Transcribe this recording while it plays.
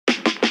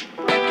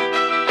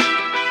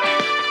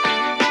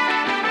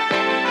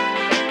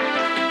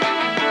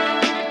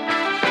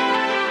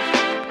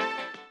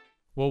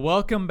Well,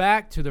 welcome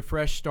back to the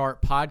Fresh Start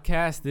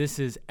Podcast. This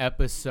is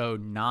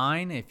episode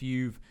 9. If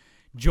you've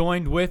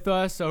joined with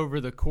us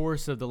over the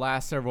course of the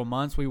last several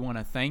months, we want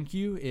to thank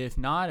you. If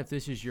not, if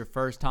this is your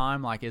first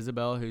time, like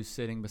Isabel, who's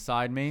sitting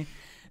beside me,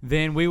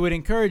 then we would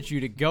encourage you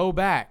to go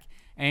back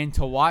and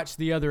to watch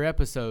the other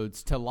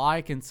episodes, to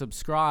like and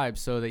subscribe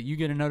so that you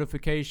get a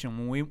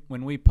notification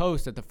when we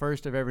post at the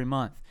first of every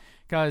month.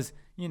 Because,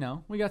 you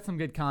know, we got some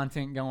good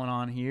content going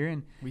on here,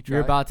 and you're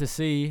about to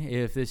see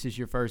if this is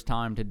your first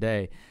time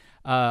today.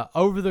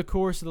 Over the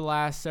course of the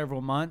last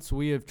several months,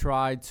 we have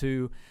tried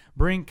to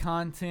bring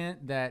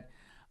content that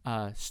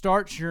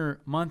starts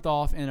your month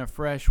off in a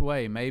fresh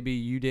way. Maybe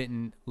you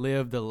didn't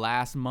live the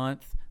last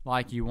month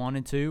like you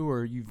wanted to,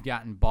 or you've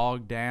gotten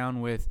bogged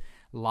down with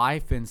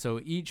life. And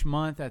so each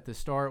month at the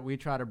start, we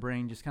try to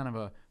bring just kind of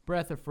a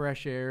breath of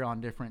fresh air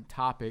on different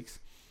topics.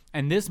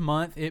 And this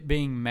month, it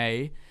being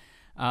May,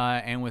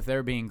 and with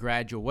there being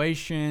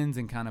graduations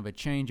and kind of a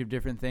change of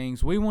different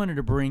things, we wanted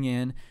to bring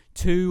in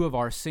 2 of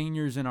our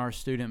seniors in our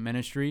student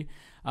ministry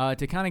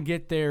to kind of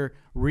get their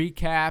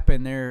recap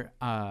and their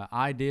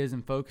ideas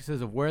and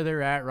focuses of where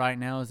they're at right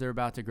now as they're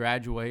about to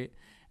graduate,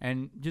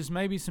 and just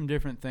maybe some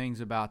different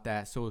things about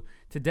that. So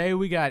today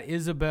we got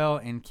Isabel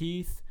and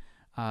Keith,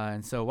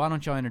 and so why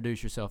don't y'all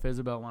introduce yourself?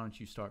 Isabel, why don't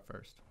you start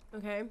first?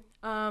 Okay,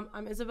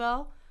 I'm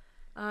Isabel.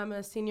 I'm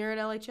a senior at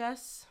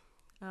LHS.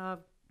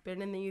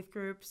 Been in the youth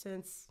group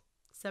since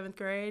 7th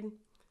grade.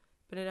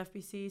 Been at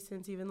FBC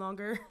since even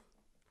longer.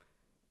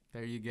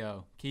 There you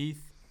go.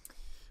 Keith?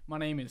 My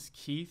name is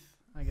Keith.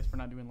 I guess we're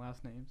not doing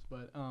last names,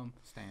 but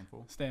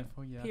Stanful,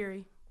 yeah.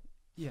 Peary.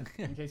 Yeah,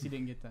 in case you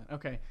didn't get that.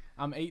 Okay,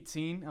 I'm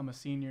 18. I'm a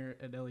senior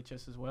at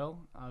LHS as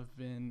well. I've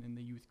been in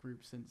the youth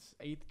group since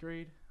 8th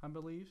grade, I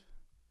believe.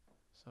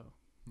 So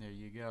there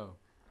you go.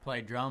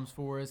 Played drums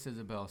for us.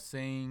 Isabel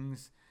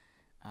sings.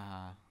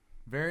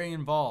 Very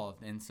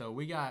involved. And so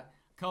we got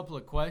couple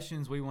of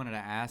questions we wanted to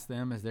ask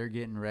them as they're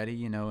getting ready,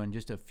 you know, in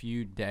just a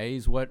few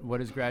days.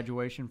 What is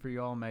graduation for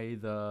y'all? May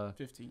the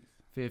 15th.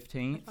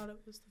 I thought it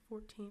was the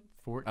 14th.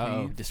 14th.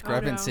 Uh-oh,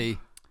 discrepancy.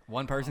 Oh, no.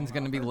 One person's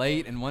going to be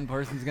late and one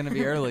person's going to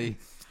be early.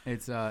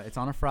 It's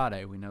on a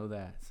Friday. We know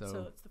that.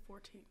 So it's the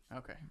 14th.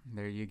 Okay.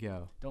 There you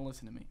go. Don't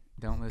listen to me.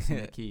 Don't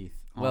listen to Keith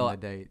on the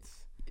dates.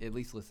 At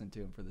least listen to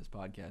him for this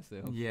podcast,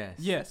 though.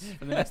 Yes.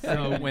 For the next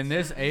So when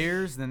this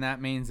airs, then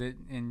that means that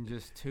in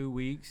just 2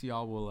 weeks,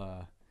 y'all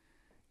will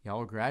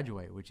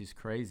graduate, which is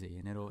crazy,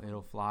 and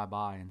it'll fly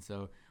by. And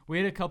so we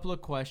had a couple of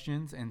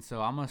questions, and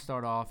so I'm going to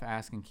start off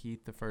asking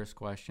Keith the first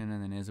question,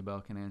 and then Isabel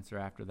can answer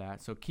after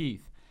that. So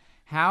Keith,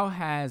 how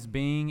has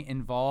being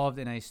involved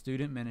in a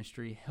student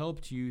ministry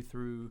helped you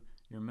through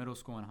your middle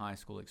school and high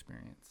school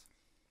experience?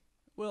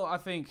 Well, I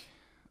think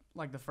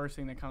like the first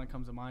thing that kind of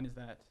comes to mind is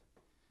that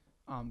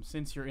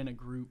since you're in a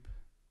group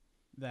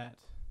that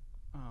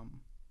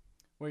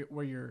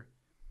where you're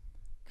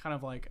kind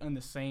of like on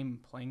the same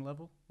playing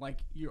level, like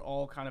you're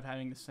all kind of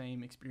having the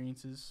same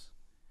experiences.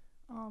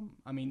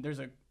 I mean, there's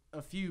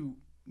a few,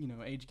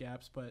 age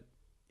gaps, but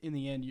in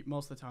the end,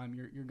 most of the time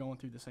you're going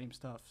through the same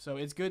stuff. So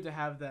it's good to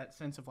have that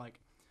sense of like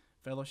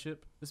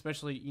fellowship,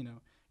 especially,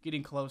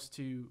 getting close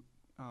to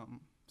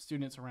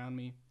students around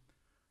me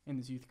in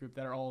this youth group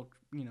that are all,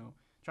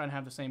 trying to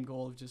have the same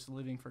goal of just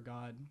living for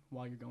God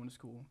while you're going to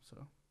school.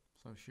 So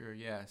sure.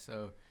 Yeah.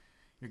 So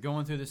you're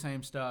going through the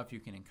same stuff. You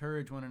can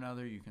encourage one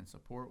another. You can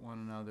support one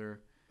another.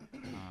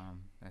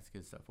 That's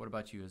good stuff. What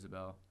about you,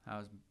 Isabel? How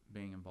has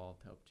being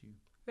involved helped you?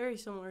 Very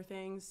similar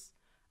things.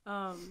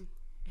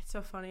 It's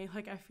so funny.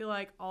 Like, I feel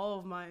like all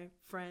of my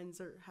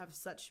friends have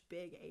such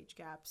big age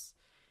gaps,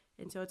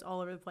 and so it's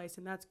all over the place,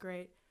 and that's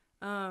great.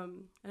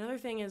 Another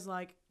thing is,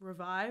 like,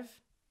 Revive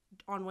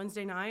on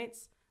Wednesday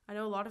nights. I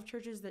know a lot of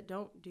churches that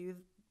don't do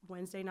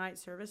Wednesday night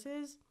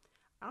services.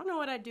 I don't know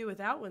what I'd do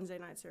without Wednesday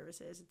night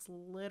services. It's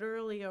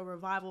literally a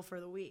revival for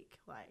the week.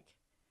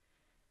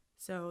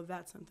 So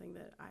that's something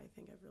that I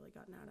think I've really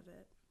gotten out of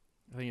it.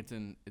 I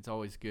think it's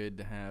always good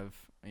to have,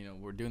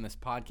 we're doing this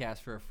podcast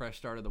for a fresh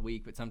start of the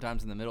week, but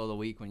sometimes in the middle of the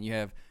week when you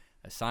have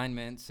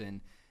assignments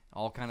and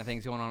all kind of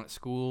things going on at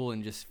school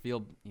and just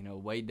feel,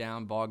 weighed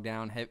down, bogged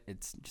down,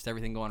 it's just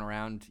everything going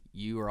around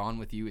you or on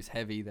with you is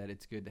heavy, that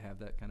it's good to have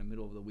that kind of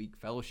middle of the week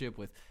fellowship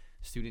with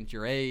students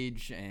your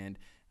age and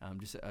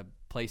just a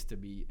place to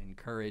be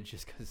encouraged,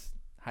 just because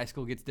high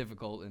school gets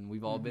difficult and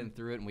we've all been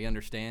through it, and we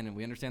understand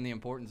the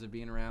importance of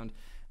being around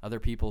other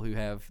people who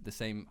have the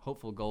same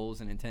hopeful goals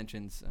and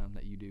intentions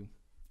that you do.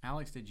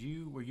 Alex,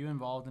 were you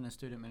involved in a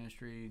student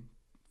ministry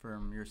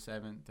from your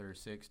 7th or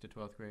 6th to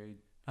 12th grade?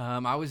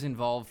 I was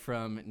involved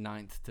from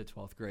 9th to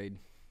 12th grade.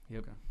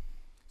 Yep. Okay.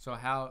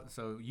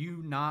 So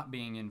you not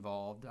being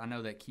involved, I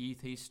know that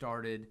Keith, he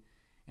started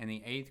in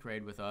the 8th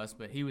grade with us,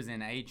 but he was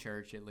in a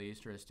church at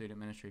least, or a student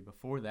ministry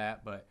before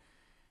that. But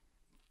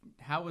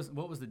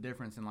what was the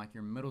difference in like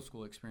your middle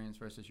school experience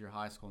versus your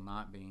high school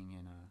not being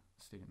in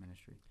a student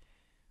ministry?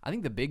 I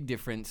think the big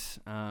difference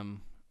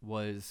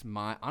was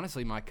my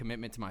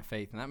commitment to my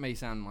faith. And that may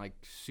sound like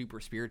super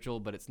spiritual,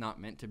 but it's not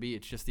meant to be.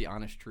 It's just the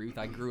honest truth.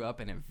 I grew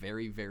up in a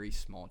very, very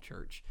small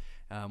church.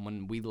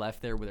 When we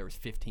left there was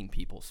 15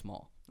 people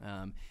small.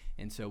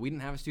 And so we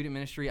didn't have a student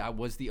ministry. I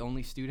was the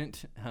only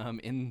student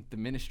in the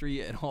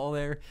ministry at all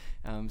there.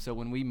 So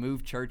when we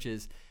moved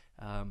churches,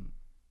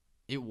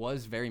 it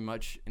was very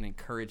much an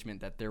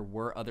encouragement that there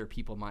were other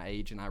people my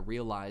age, and I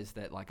realized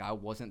that like I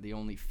wasn't the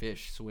only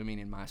fish swimming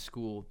in my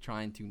school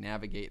trying to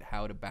navigate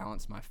how to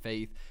balance my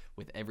faith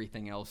with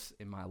everything else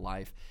in my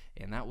life.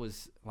 And that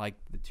was, like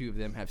the two of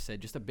them have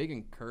said, just a big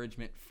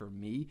encouragement for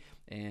me.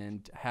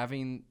 And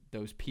having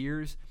those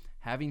peers,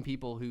 having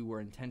people who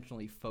were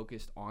intentionally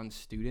focused on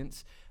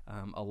students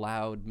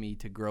allowed me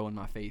to grow in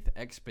my faith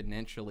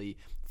exponentially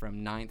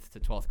from 9th to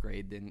 12th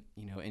grade than,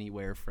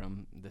 anywhere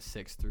from the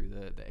 6th through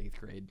the 8th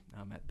grade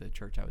at the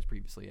church I was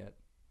previously at.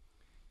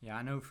 Yeah,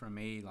 I know for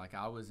me, like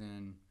I was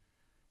in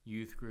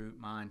youth group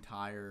my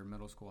entire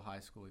middle school,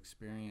 high school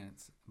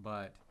experience,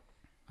 but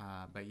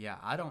yeah,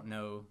 I don't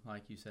know,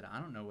 like you said, I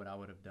don't know what I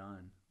would have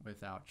done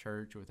without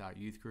church, without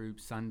youth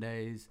groups,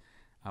 Sundays.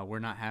 We're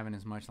not having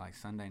as much like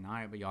Sunday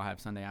night, but y'all have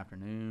Sunday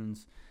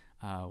afternoons,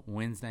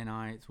 Wednesday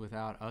nights,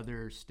 without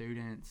other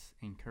students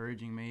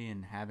encouraging me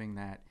and having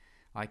that,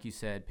 like you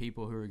said,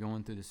 people who are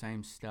going through the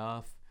same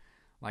stuff.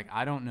 Like,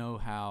 I don't know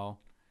how,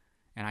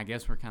 and I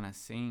guess we're kind of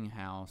seeing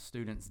how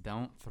students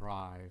don't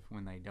thrive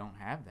when they don't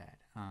have that.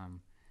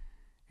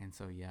 And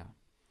so, yeah.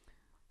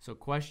 So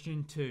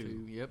question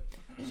 2. Yep.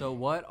 So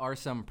what are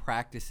some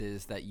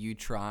practices that you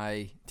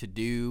try to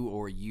do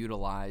or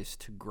utilize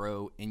to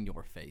grow in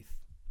your faith?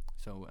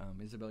 So,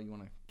 Isabel, you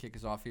want to kick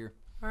us off here?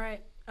 All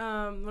right.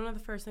 One of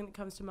the first thing that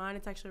comes to mind,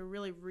 it's actually a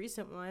really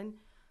recent one.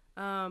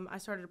 I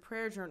started a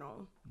prayer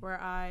journal where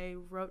I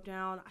wrote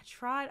down,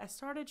 I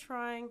started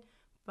trying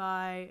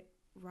by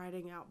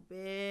writing out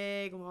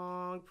big,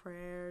 long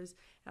prayers.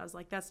 And I was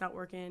like, that's not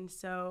working.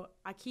 So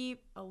I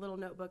keep a little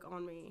notebook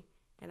on me,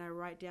 and I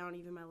write down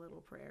even my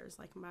little prayers,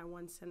 like my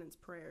one-sentence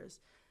prayers.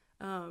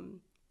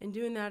 And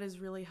doing that has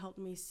really helped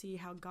me see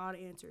how God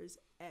answers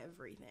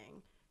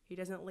everything. He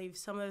doesn't leave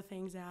some of the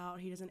things out.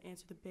 He doesn't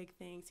answer the big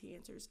things. He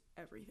answers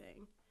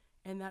everything.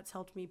 And that's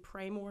helped me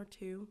pray more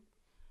too.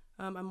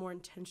 I'm more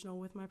intentional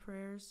with my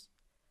prayers.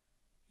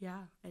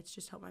 Yeah, it's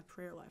just helped my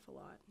prayer life a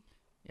lot.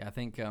 Yeah, I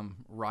think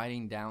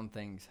writing down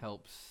things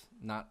helps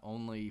not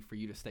only for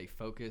you to stay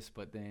focused,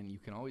 but then you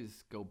can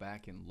always go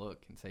back and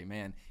look and say,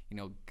 man,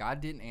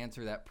 God didn't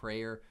answer that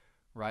prayer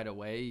right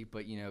away,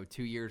 but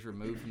 2 years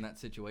removed from that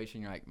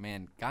situation, you're like,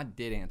 man, God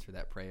did answer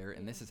that prayer,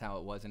 and this is how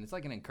it was. And it's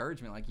like an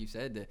encouragement, like you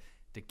said,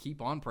 to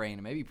keep on praying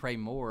and maybe pray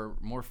more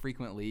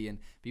frequently and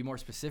be more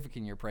specific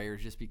in your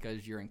prayers, just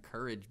because you're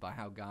encouraged by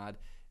how God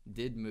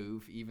did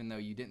move, even though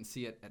you didn't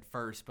see it at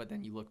first, but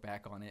then you look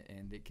back on it,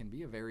 and it can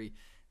be a very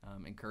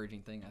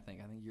encouraging thing. I think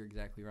you're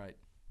exactly right.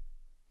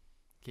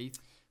 Keith?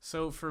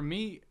 So for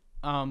me,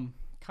 kind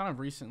of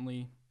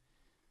recently,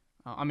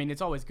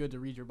 it's always good to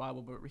read your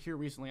Bible, but here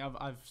recently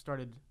I've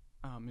started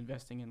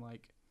investing in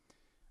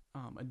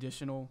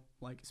additional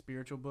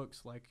spiritual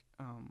books.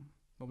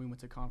 When we went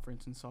to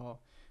conference and saw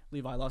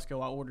Levi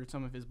Lusko, I ordered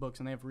some of his books,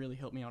 and they have really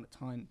helped me out a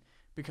ton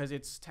because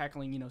it's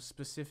tackling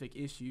specific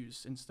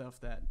issues and stuff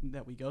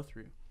that we go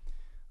through.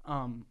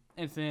 And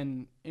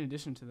then in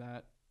addition to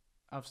that,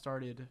 I've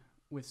started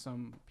with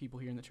some people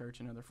here in the church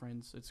and other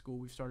friends at school.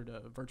 We've started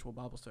a virtual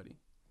Bible study.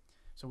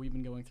 So we've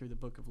been going through the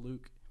book of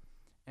Luke,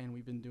 and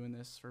we've been doing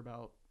this for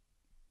about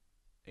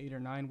 8 or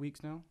 9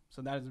 weeks now.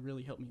 So that has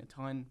really helped me a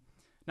ton,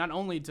 not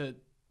only to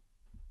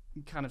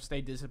kind of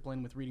stay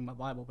disciplined with reading my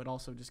Bible, but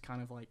also just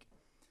kind of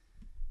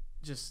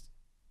just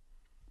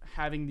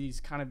having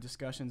these kind of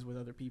discussions with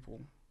other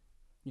people,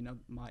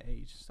 my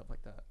age, stuff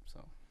like that.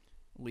 So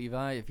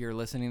Levi, if you're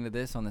listening to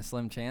this on the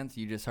slim chance,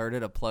 you just heard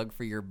it, a plug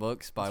for your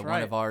books by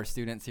one of our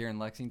students here in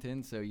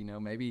Lexington. So,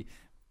 maybe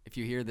if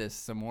you hear this,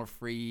 some more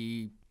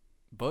free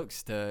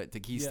books to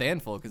Keith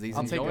Stanfield, because he's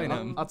enjoying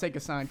them. I'll take a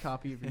signed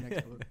copy of your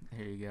next book.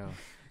 There you go.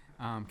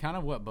 Kind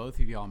of what both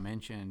of y'all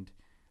mentioned,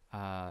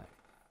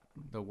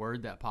 the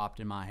word that popped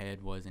in my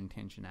head was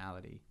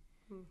intentionality.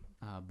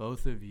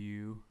 Both of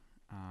you,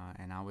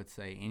 and I would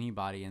say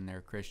anybody in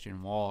their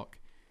Christian walk,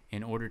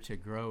 in order to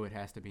grow, it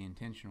has to be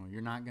intentional. You're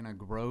not going to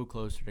grow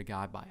closer to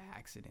God by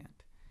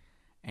accident.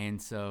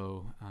 And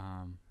so,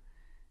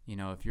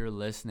 if you're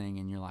listening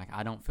and you're like,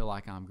 I don't feel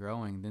like I'm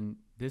growing, then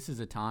this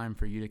is a time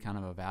for you to kind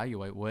of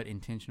evaluate what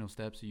intentional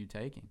steps are you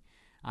taking.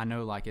 I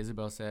know, like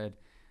Isabel said,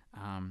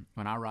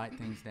 when I write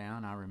things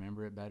down, I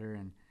remember it better.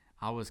 And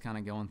I was kind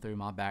of going through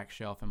my back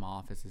shelf in my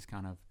office is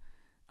kind of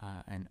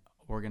an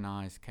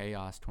organized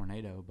chaos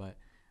tornado, but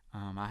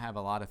I have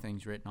a lot of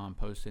things written on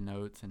Post-it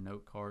notes and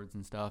note cards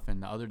and stuff.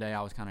 And the other day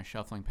I was kind of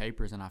shuffling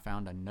papers, and I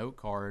found a note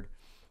card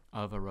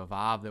of a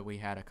revive that we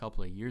had a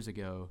couple of years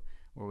ago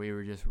where we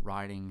were just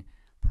writing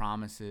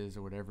promises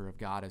or whatever of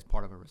God as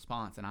part of a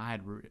response. And I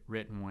had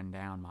written one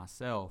down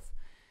myself,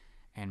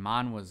 and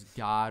mine was,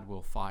 God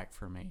will fight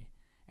for me.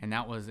 And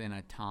that was in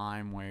a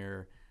time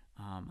where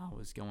I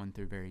was going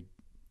through very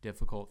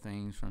difficult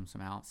things from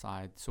some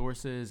outside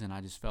sources, and I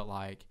just felt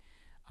like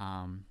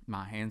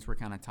my hands were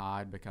kind of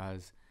tied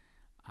because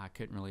I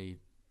couldn't really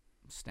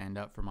stand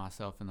up for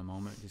myself in the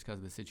moment just because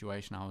of the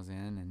situation I was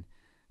in. And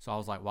so I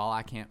was like, while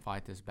I can't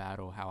fight this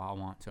battle how I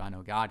want to, I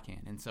know God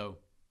can. And so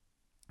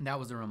that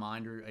was a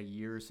reminder a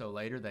year or so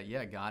later that,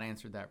 yeah, God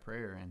answered that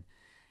prayer.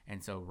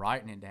 And so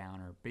writing it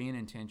down or being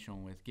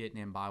intentional with getting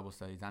in Bible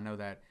studies. I know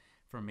that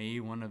for me,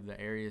 one of the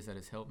areas that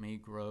has helped me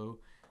grow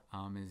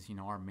is,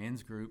 our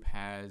men's group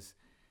has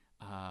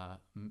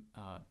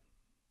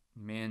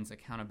men's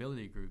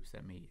accountability groups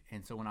that meet.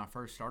 And so when I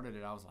first started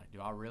it, I was like,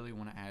 do I really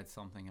want to add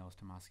something else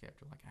to my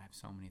schedule? Like, I have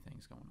so many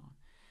things going on.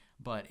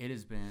 But it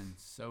has been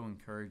so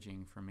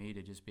encouraging for me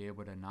to just be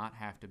able to not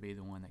have to be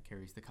the one that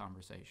carries the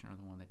conversation or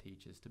the one that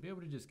teaches, to be able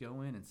to just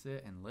go in and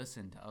sit and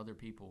listen to other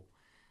people.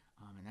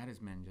 And that has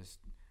been just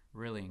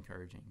really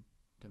encouraging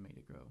to me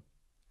to grow.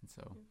 And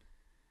so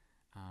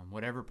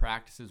whatever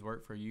practices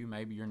work for you,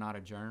 maybe you're not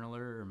a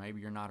journaler or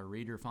maybe you're not a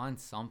reader, find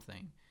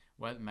something.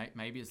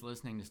 Maybe it's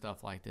listening to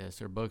stuff like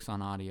this or books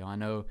on audio. I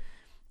know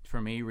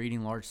for me,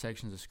 reading large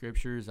sections of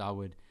scriptures, I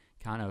would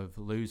kind of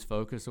lose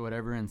focus or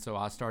whatever. And so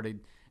I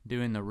started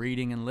doing the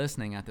reading and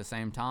listening at the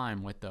same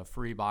time with the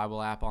free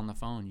Bible app on the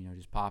phone,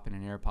 just popping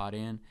an AirPod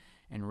in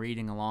and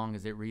reading along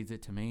as it reads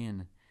it to me.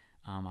 And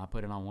I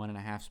put it on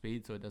 1.5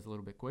 speed so it does a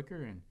little bit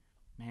quicker. And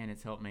man,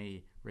 it's helped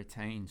me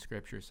retain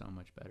scripture so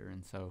much better.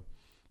 And so,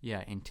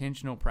 yeah,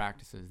 intentional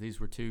practices. These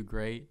were two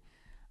great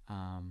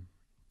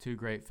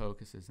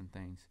focuses and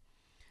things.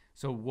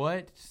 So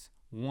what's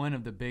one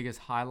of the biggest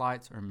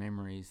highlights or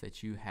memories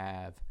that you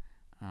have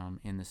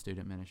in the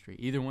student ministry?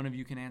 Either one of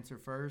you can answer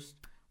first.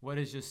 What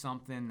is just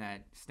something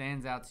that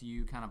stands out to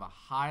you, kind of a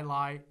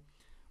highlight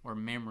or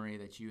memory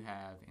that you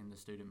have in the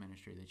student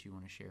ministry that you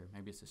want to share?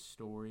 Maybe it's a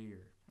story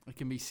or... It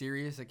can be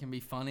serious. It can be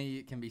funny.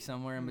 It can be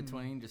somewhere in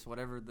between. Just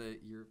whatever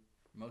your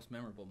most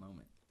memorable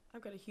moment.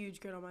 I've got a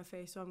huge grin on my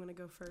face, so I'm going to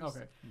go first.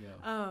 Okay.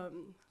 Yeah.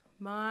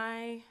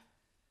 My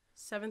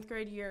 7th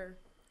grade year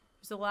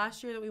was the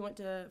last year that we went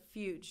to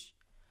Fuge,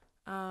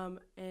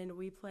 and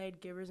we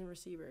played Givers and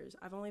Receivers.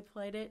 I've only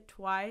played it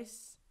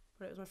twice,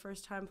 but it was my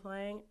first time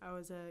playing. I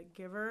was a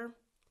giver.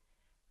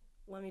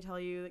 Let me tell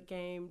you, the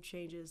game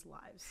changes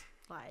lives.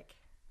 Like,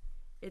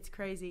 it's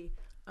crazy.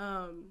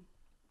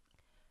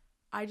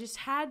 I just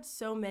had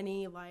so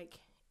many,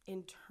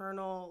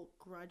 internal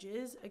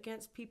grudges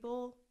against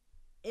people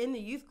in the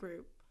youth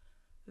group.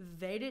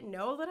 They didn't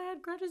know that I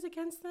had grudges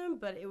against them,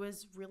 but it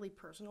was really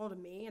personal to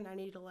me, and I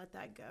needed to let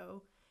that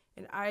go.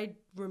 And I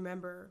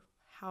remember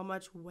how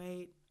much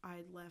weight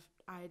I'd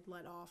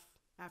let off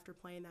after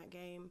playing that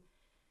game.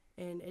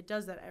 And it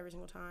does that every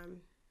single time.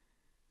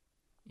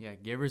 Yeah,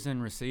 Givers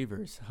and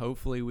Receivers.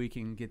 Hopefully we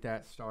can get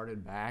that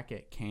started back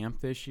at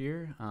camp this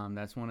year.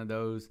 That's one of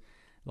those,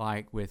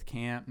 with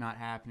camp not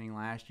happening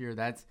last year,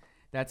 that's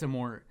a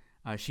more,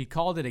 she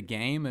called it a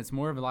game. It's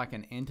more of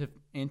an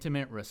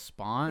intimate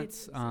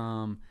response.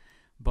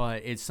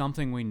 But it's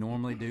something we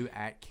normally do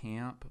at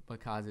camp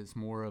because it's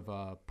more of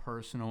a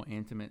personal,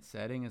 intimate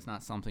setting. It's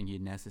not something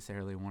you'd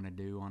necessarily want to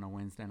do on a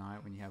Wednesday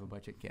night when you have a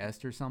bunch of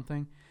guests or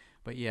something.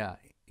 But yeah,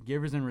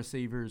 Givers and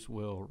Receivers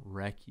will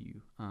wreck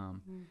you. I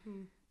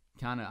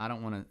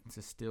don't want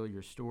to steal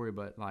your story,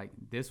 but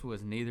this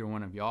was neither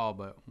one of y'all,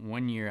 but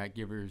one year at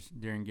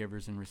during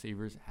Givers and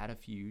Receivers, had a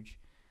Fuge.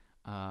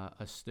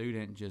 A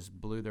student just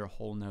blew their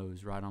whole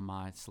nose right on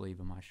my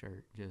sleeve of my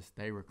shirt.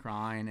 They were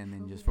crying, and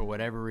then for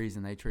whatever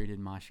reason, they treated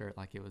my shirt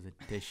like it was a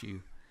tissue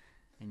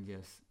and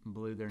just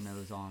blew their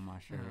nose on my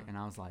shirt. And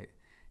I was like,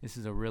 this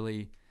is a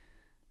really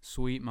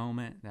sweet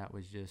moment that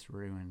was just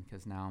ruined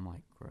because now I'm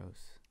like, gross.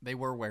 They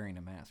were wearing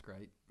a mask,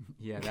 right?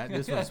 Yeah,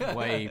 this was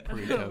way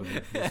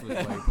pre-COVID.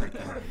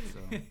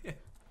 So.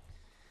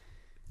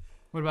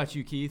 What about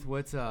you, Keith?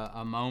 What's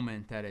a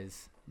moment that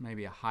is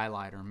maybe a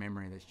highlight or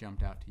memory that's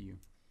jumped out to you?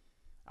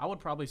 I would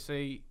probably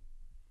say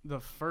the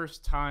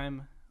first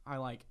time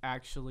I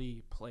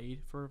actually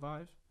played for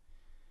Revive.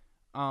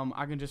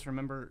 I can just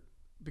remember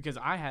because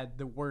I had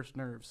the worst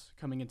nerves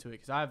coming into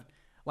it because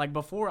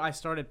before I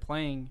started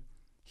playing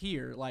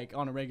here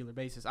on a regular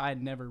basis, I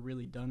had never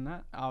really done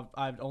that.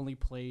 I've only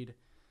played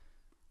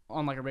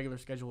on a regular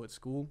schedule at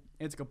school.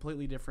 It's a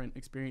completely different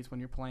experience when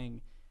you're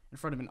playing in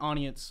front of an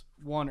audience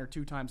 1 or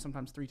 2 times,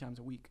 sometimes 3 times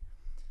a week.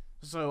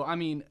 So I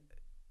mean,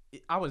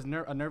 I was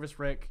a nervous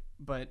wreck,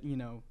 but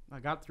I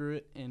got through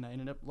it and I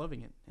ended up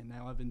loving it. And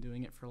now I've been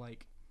doing it for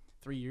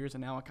 3 years,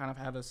 and now I kind of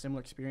have a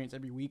similar experience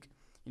every week.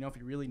 If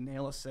you really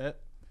nail a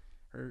set,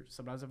 or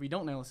sometimes if you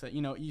don't nail a set,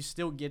 you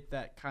still get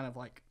that kind of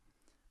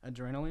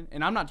adrenaline.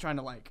 And I'm not trying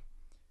to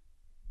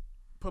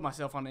put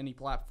myself on any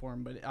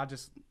platform, but I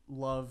just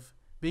love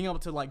being able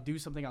to do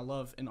something I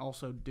love and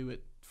also do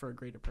it for a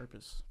greater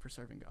purpose, for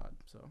serving God.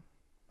 So.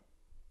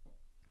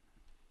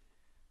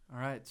 All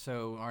right,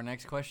 so our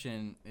next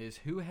question is,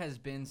 who has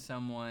been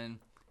someone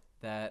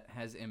that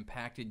has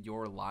impacted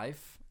your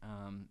life,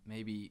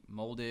 maybe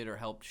molded or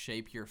helped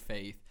shape your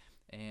faith,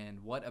 and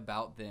what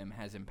about them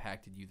has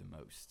impacted you the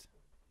most?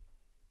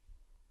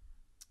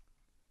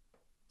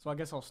 So I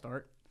guess I'll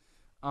start.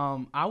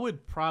 I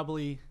would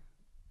probably,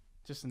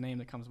 just a name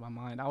that comes to my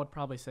mind, I would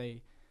probably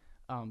say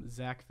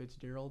Zach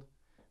Fitzgerald,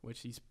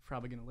 which he's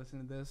probably going to listen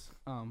to this.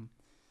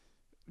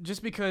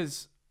 Just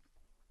because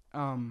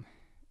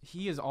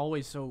he is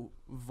always so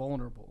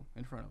vulnerable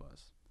in front of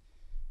us.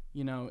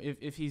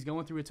 If he's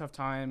going through a tough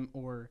time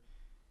or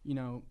you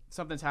know,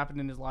 something's happened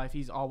in his life,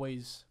 he's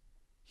always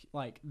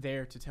like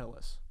there to tell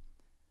us.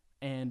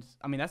 And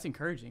I mean, that's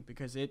encouraging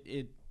because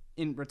it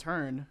in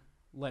return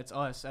lets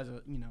us as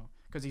a, you know,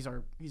 because he's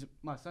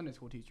my Sunday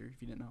school teacher,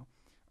 if you didn't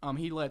know.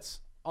 He lets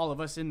all of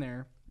us in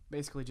there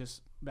basically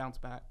just bounce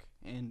back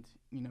and,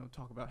 you know,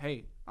 talk about,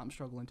 hey, I'm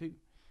struggling too,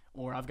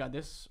 or I've got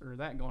this or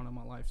that going on in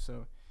my life.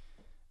 So,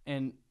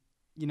 and,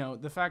 you know,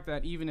 the fact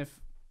that even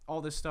if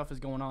all this stuff is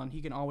going on,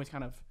 he can always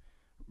kind of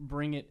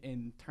bring it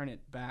and turn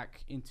it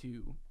back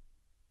into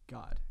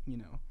God, you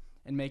know,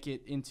 and make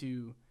it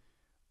into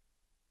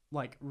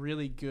like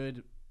really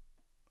good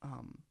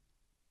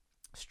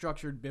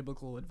structured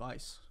biblical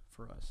advice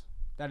for us.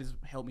 That has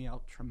helped me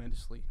out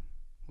tremendously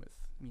with,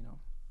 you know,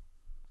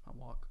 my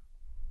walk.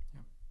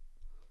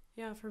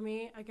 Yeah, for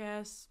me, I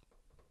guess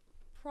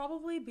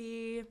probably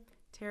be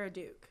Tara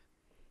Duke.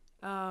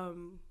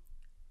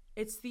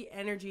 It's the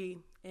energy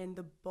and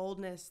the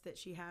boldness that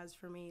she has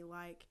for me.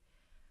 Like,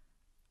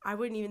 I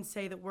wouldn't even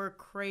say that we're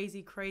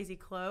crazy, crazy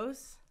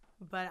close,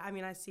 but I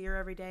mean, I see her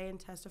every day and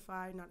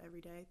testify. Not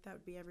every day. That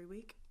would be every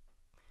week.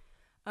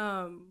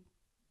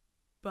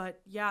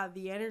 But yeah,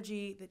 the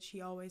energy that she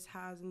always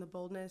has and the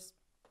boldness,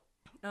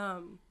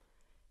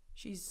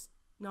 she's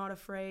not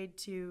afraid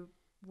to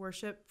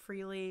worship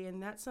freely,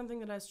 and that's something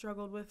that I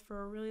struggled with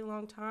for a really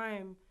long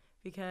time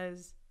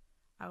because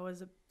I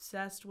was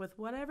obsessed with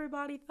what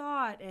everybody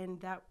thought,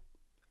 and that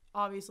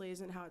obviously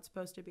isn't how it's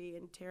supposed to be.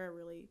 And Tara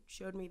really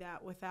showed me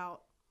that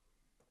without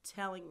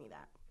telling me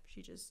that.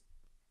 She just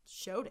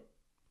showed it.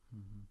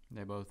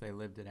 Mm-hmm. They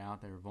lived it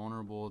out. They were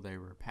vulnerable. They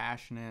were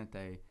passionate.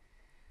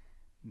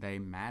 They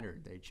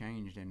mattered. They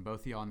changed. And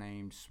both of y'all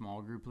named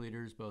small group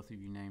leaders. Both of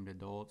you named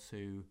adults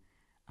who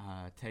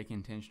take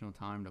intentional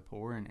time to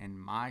pour. And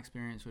my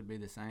experience would be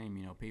the same.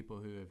 You know, people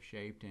who have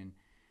shaped and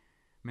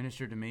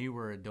ministered to me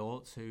were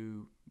adults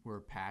who were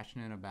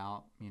passionate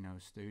about, you know,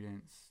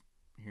 students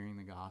hearing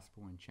the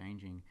gospel and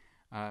changing.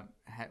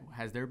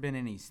 Has there been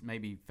any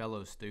maybe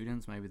fellow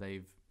students, maybe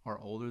they are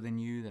older than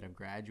you, that have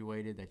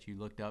graduated that you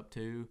looked up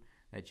to,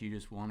 that you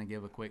just want to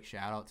give a quick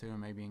shout out to and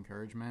maybe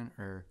encouragement?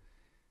 Or,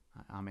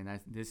 I mean,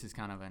 this is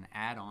kind of an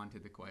add-on to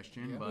the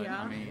question, but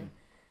Yeah. I mean,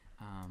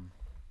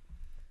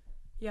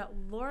 Yeah,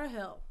 Laura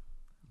Hill.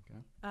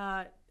 Okay.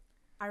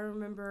 I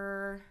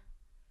remember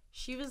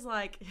she was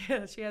like,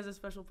 she has a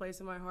special place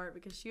in my heart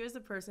because she was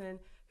the person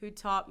who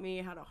taught me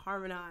how to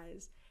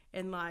harmonize.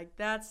 And like,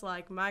 that's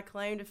like my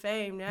claim to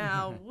fame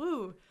now.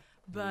 Woo.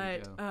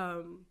 But,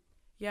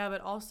 yeah,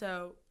 but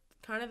also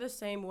kind of the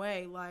same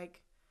way,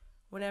 like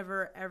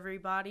whenever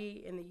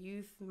everybody in the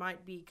youth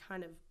might be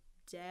kind of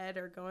dead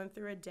or going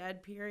through a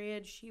dead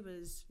period, she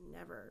was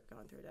never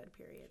going through a dead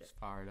period. just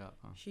fired up,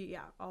 huh? She,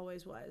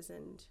 always was.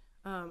 And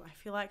I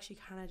feel like she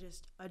kind of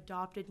just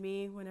adopted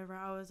me whenever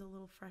I was a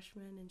little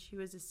freshman and she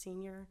was a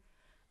senior.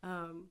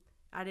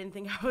 I didn't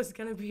think I was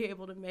going to be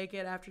able to make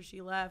it after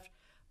she left,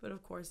 but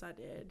of course I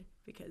did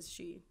because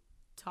she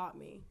taught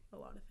me a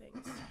lot of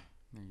things.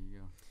 There you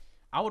go.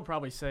 I would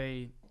probably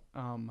say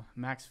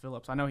Max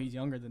Phillips. I know he's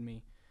younger than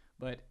me,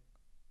 but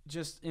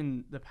just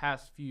in the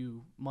past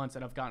few months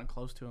that I've gotten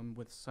close to him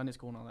with Sunday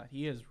school and all that,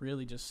 he has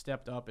really just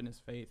stepped up in his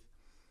faith.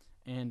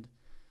 And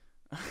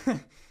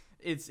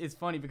it's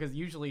funny because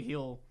usually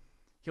he'll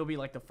be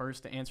like the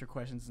first to answer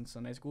questions in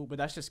Sunday school, but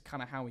that's just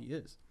kind of how he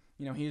is.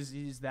 You know,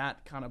 he's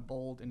that kind of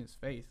bold in his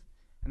faith,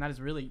 and that has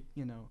really,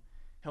 you know,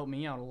 helped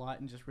me out a lot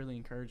and just really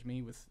encouraged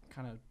me with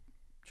kind of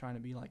trying to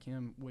be like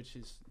him, which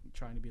is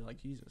trying to be like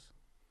Jesus.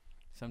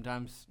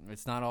 Sometimes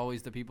it's not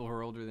always the people who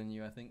are older than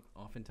you. I think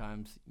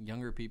oftentimes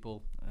younger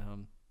people,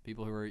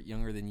 people who are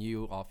younger than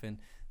you, often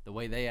the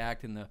way they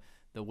act and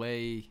the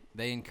way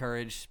they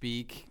encourage,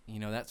 speak, you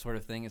know, that sort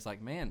of thing. It's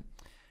like, man,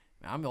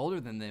 I'm older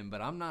than them,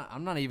 but I'm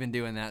not even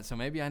doing that. So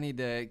maybe I need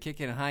to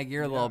kick it in high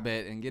gear a little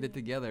bit and get it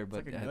together.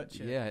 But like a gut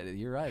check. yeah,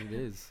 you're right. It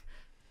is.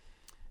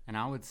 And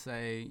I would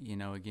say, you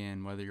know,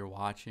 again, whether you're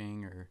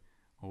watching or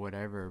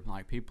whatever,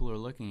 like, people are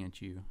looking at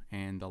you,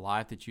 and the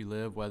life that you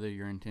live, whether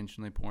you're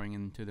intentionally pouring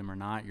into them or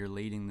not, you're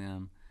leading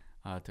them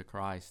to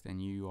Christ, and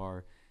you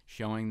are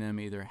showing them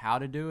either how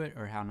to do it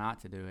or how not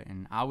to do it.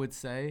 And I would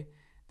say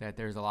that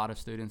there's a lot of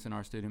students in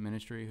our student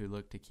ministry who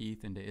look to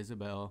Keith and to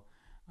Isabel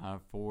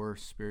for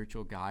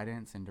spiritual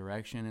guidance and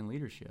direction and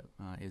leadership.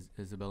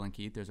 Isabel and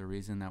Keith, there's a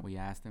reason that we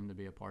asked them to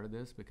be a part of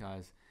this,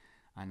 because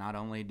not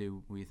only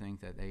do we think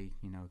that they,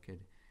 you know,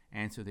 could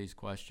answer these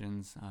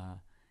questions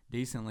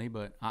decently,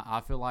 but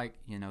I feel like,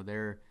 you know,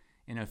 they're,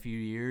 in a few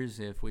years,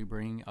 if we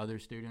bring other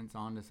students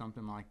on to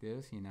something like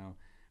this, you know,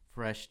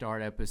 Fresh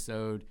Start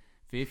episode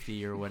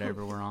 50 or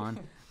whatever we're on,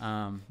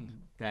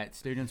 that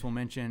students will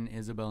mention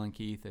Isabel and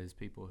Keith as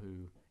people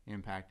who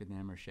impacted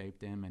them or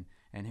shaped them.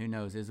 And who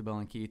knows, Isabel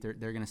and Keith, they're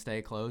going to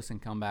stay close and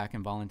come back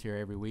and volunteer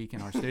every week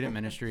in our student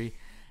ministry.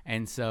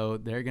 And so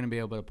they're going to be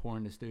able to pour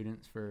into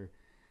students for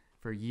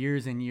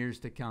years and years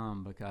to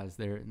come, because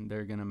they're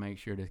going to make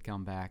sure to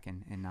come back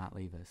and not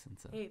leave us. And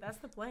so, Hey, that's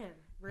the plan.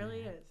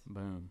 Really is.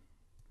 Boom.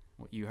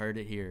 Well, you heard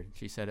it here.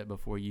 She said it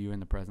before you in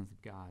the presence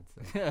of God.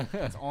 So.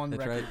 It's on That's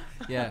record.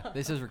 right. Yeah,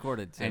 this is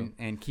recorded. So.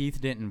 And Keith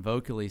didn't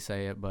vocally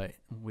say it, but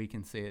we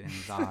can see it in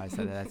his eyes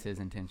that that's his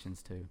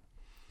intentions too.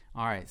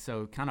 All right,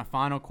 so kind of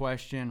final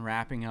question,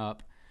 wrapping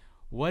up.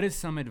 What is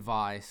some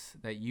advice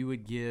that you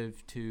would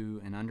give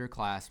to an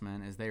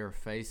underclassman as they are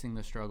facing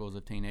the struggles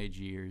of teenage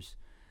years?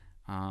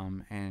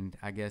 And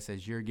I guess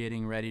as you're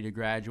getting ready to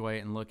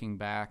graduate and looking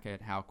back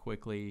at how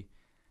quickly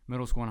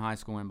middle school and high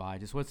school went by,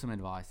 just what's some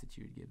advice that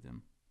you would give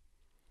them?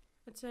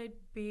 I'd say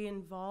be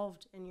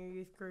involved in your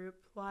youth group.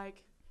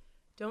 Like,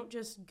 don't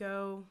just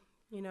go,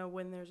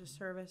 when there's a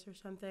service or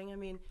something. I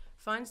mean,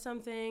 find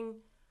something,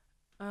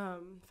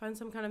 find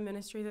some kind of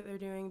ministry that they're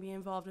doing, be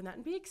involved in that,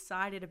 and be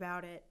excited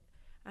about it.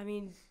 I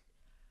mean,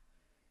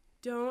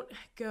 don't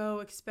go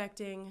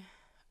expecting,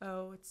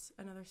 oh, it's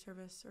another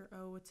service, or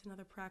oh, it's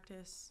another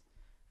practice.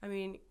 I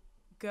mean,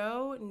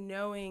 go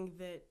knowing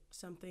that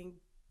something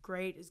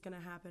great is going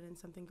to happen and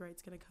something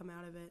great's going to come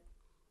out of it.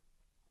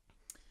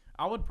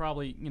 I would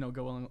probably,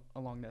 go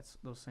along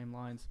those same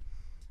lines.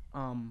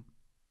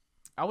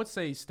 I would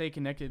say stay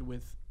connected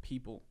with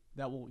people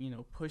that will,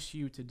 push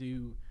you to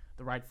do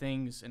the right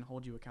things and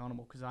hold you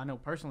accountable. Because I know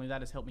personally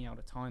that has helped me out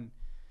a ton.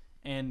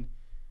 And,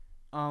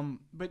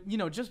 but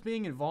just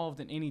being involved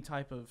in any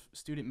type of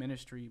student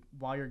ministry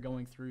while you're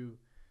going through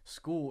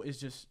school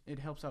it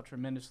helps out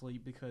tremendously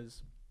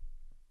because,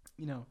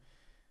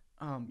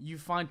 you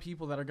find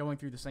people that are going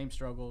through the same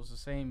struggles, the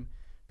same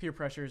peer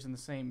pressures and the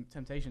same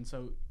temptation,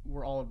 so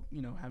we're all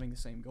having the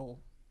same goal.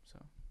 So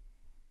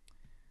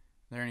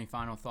Are there any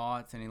final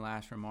thoughts, any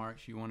last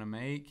remarks you want to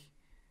make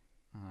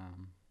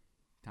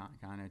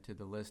kind of to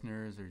the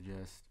listeners, or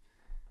just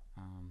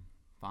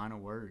final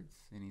words,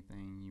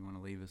 anything you want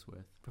to leave us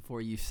with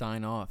Before you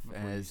sign off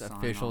as sign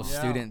official off.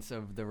 students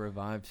of the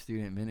Revived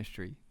Student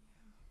Ministry?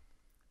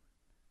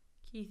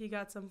 Keith, you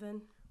got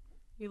something?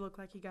 You look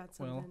like you got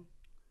something. Well,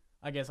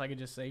 I guess I could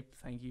just say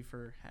thank you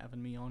for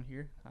having me on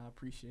here. I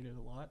appreciate it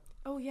a lot.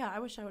 Oh, yeah. I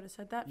wish I would have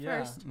said that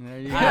Yeah. first. There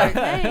you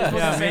Thanks. go.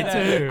 Yeah,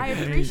 me too. I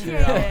appreciate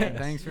it.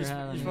 Thanks for You're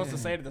having me. supposed to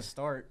say it at the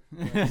start.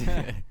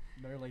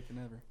 Better late than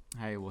never.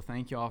 Hey, well,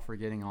 thank you all for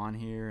getting on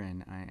here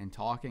and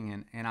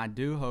talking. And I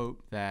do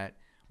hope that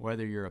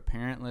whether you're a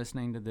parent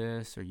listening to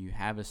this, or you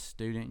have a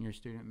student in your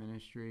student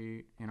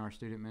ministry, in our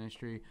student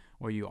ministry,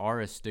 or you are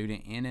a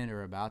student in it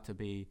or about to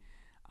be,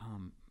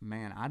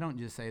 man, I don't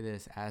just say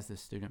this as the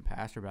student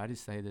pastor, but I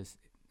just say this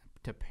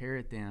to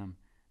parent them,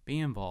 be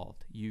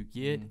involved. You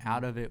get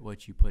out of it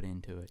what you put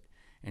into it.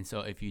 And so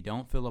if you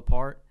don't feel a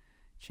part,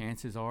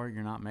 chances are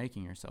you're not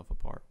making yourself a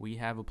part. We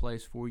have a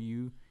place for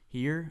you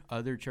here.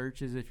 Other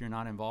churches, if you're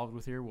not involved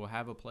with here, will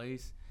have a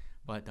place.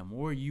 But the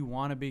more you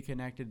want to be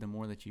connected, the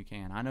more that you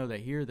can. I know that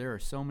here there are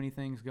so many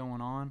things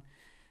going on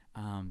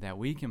that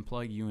we can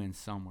plug you in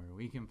somewhere.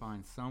 We can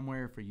find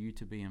somewhere for you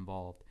to be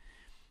involved.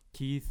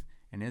 Keith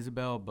and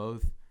Isabel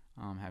both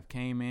have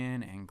came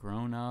in and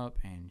grown up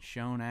and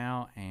shown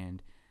out,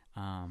 and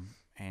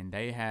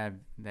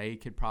they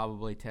could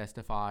probably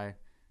testify,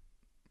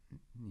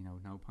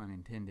 no pun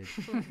intended,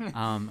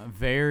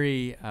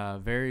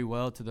 very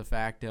well to the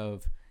fact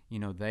of,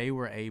 they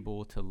were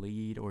able to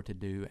lead or to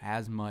do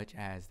as much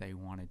as they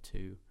wanted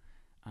to,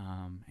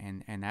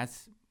 and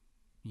that's,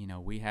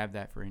 we have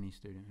that for any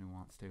student who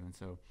wants to. And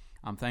so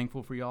I'm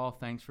thankful for y'all.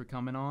 Thanks for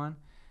coming on.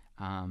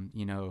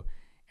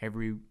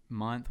 Every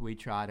month we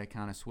try to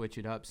kind of switch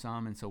it up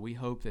some, and so we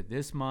hope that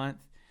this month,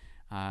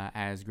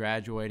 as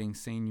graduating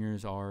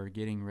seniors are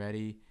getting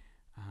ready,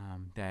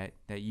 that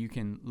you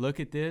can look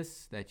at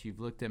this, that you've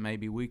looked at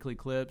maybe weekly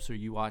clips, or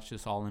you watched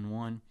this all in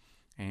one,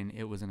 and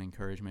it was an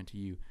encouragement to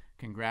you.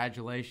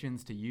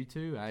 Congratulations to you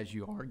two as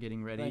you are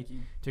getting ready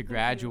to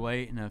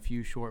graduate in a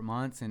few short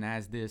months, and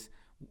as this,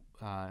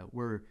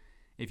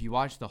 if you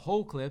watch the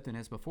whole clip, then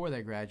it's before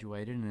they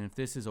graduated. And if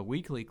this is a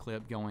weekly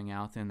clip going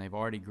out, then they've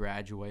already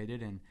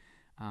graduated, and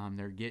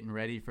they're getting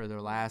ready for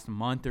their last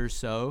month or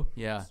so.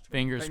 Yeah,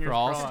 fingers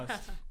crossed.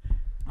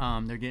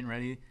 They're getting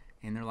ready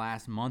in their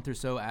last month or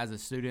so as a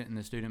student in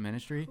the student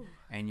ministry.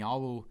 And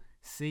y'all will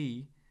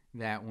see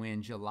that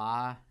when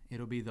July,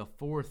 it'll be the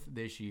 4th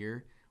this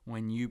year,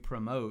 when you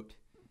promote,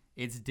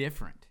 it's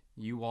different.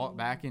 You walk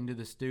back into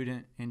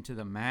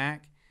the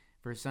MAC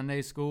for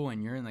Sunday school,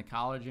 and you're in the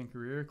college and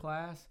career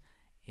class.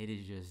 It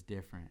is just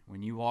different.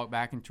 When you walk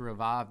back into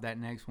Revive that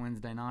next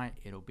Wednesday night,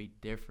 it'll be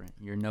different.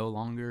 You're no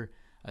longer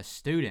a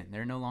student.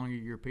 They're no longer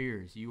your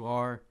peers. You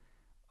are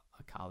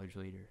a college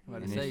leader.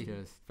 Well, to say,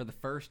 for the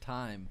first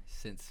time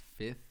since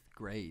 5th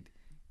grade,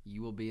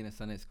 you will be in a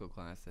Sunday school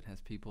class that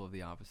has people of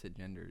the opposite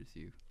gender as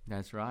you.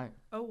 That's right.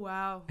 Oh,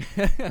 wow.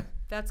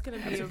 That's going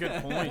to be a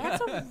good point.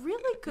 That's a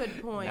really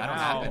good point. That'll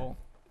happen.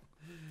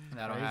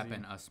 That'll Crazy.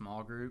 happen. A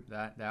small group,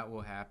 that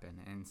will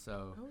happen. And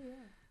so,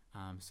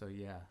 Oh,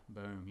 yeah.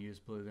 Boom, you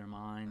just blew their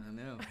mind. I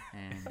know.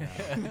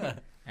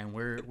 And and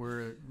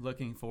we're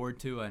looking forward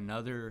to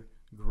another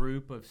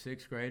group of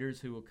 6th graders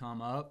who will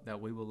come up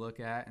that we will look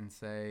at and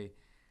say,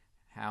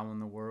 how in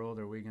the world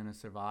are we going to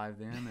survive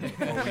them? And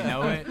before we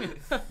know it,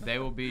 they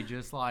will be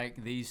just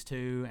like these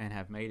two and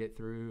have made it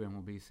through, and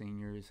will be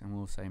seniors, and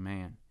we'll say,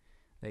 man,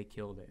 they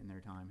killed it in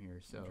their time here.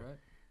 So That's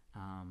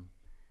right.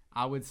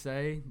 I would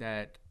say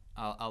that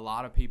a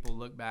lot of people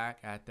look back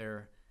at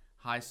their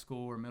high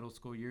school or middle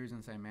school years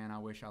and say, man, I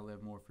wish I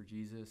lived more for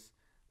Jesus.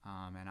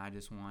 And I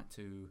just want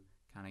to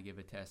kind of give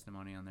a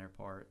testimony on their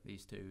part.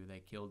 These two, they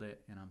killed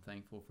it, and I'm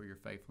thankful for your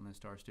faithfulness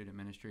to our student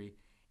ministry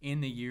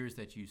in the years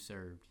that you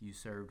served. You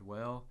served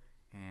well,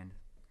 and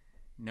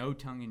no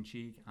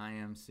tongue-in-cheek, I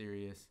am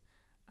serious.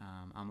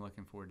 I'm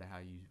looking forward to how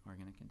you are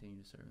going to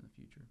continue to serve in the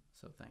future.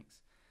 So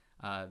thanks.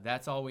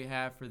 That's all we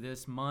have for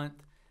this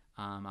month.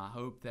 I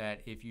hope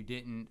that if you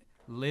didn't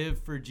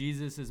live for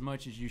Jesus as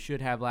much as you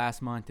should have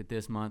last month, that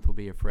this month will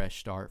be a fresh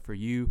start for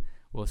you.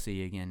 We'll see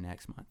you again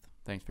next month.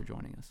 Thanks for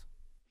joining us.